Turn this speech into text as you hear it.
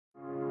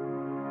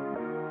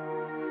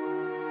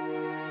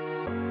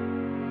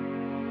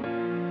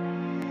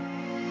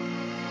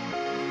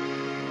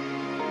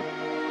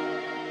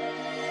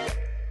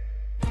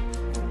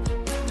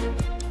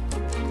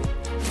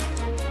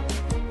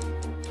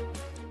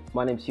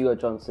My name's Hugo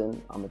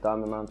Johnson. I'm a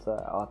diamond mounter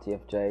at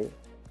RTFJ.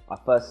 I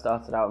first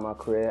started out my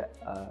career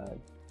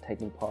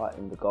taking part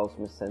in the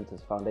Goldsmiths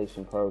Centre's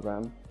foundation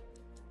program.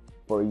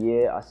 For a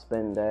year I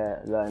spent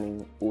there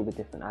learning all the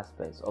different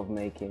aspects of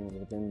making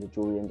within the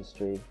jewellery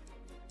industry.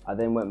 I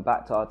then went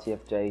back to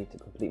RTFJ to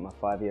complete my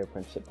 5-year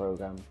apprenticeship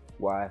program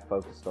where I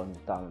focused on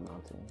diamond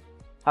mounting.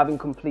 Having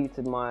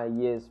completed my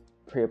year's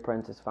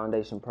pre-apprentice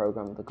foundation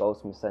program at the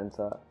Goldsmiths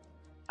Centre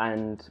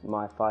and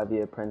my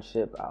 5-year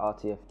apprenticeship at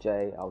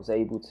RTFJ, I was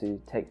able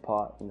to take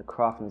part in the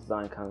Craft and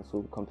Design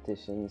Council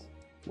competitions,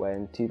 where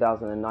in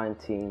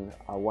 2019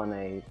 I won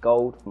a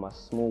gold for my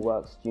Small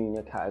Works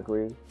Junior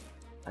category,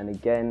 and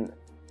again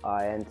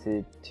I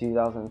entered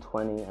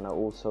 2020 and I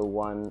also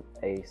won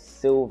a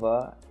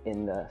silver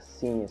in the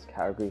seniors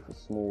category for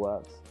Small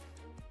Works.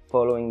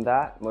 Following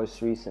that,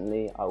 most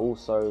recently, I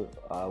also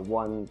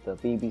won the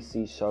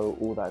BBC show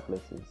All That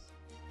Glitters.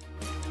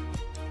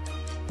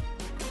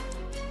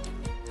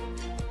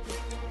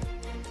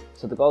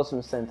 So the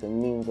Goldsmiths Centre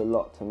means a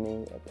lot to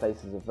me. It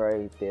places a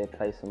very dear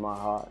place in my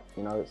heart.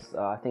 You know,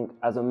 I think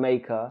as a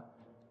maker,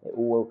 it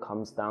all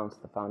comes down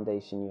to the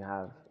foundation you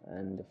have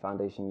and the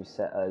foundation you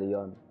set early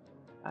on.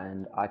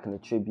 And I can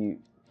attribute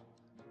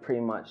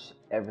pretty much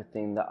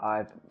everything that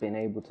I've been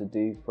able to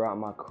do throughout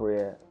my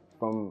career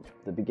from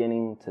the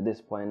beginning to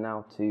this point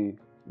now to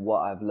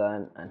what I've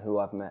learned and who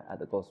I've met at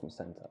the Goldsmiths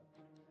Centre.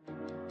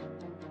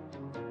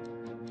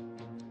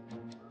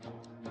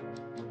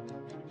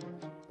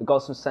 The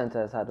Goldsmiths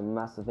Centre has had a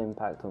massive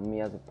impact on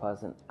me as a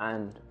person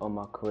and on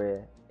my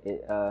career.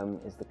 It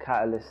is the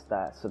catalyst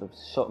that sort of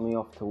shot me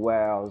off to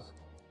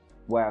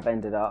where I've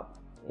ended up.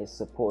 It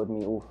supported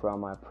me all throughout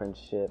my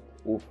apprenticeship,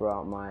 all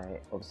throughout my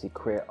obviously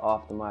career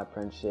after my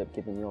apprenticeship,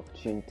 giving me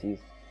opportunities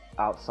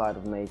outside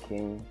of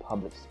making,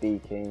 public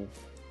speaking,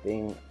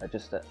 being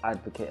just an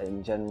advocate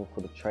in general for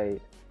the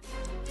trade.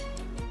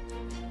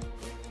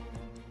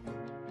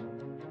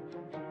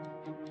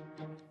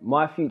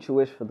 My future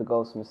wish for the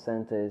Goldsmiths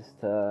Centre is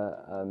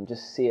to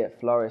just see it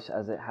flourish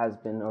as it has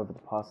been over the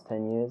past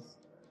 10 years.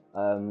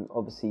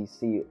 Obviously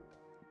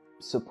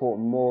support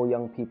more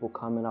young people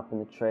coming up in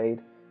the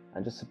trade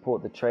and just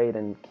support the trade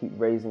and keep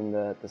raising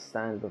the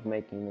standard of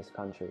making in this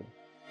country.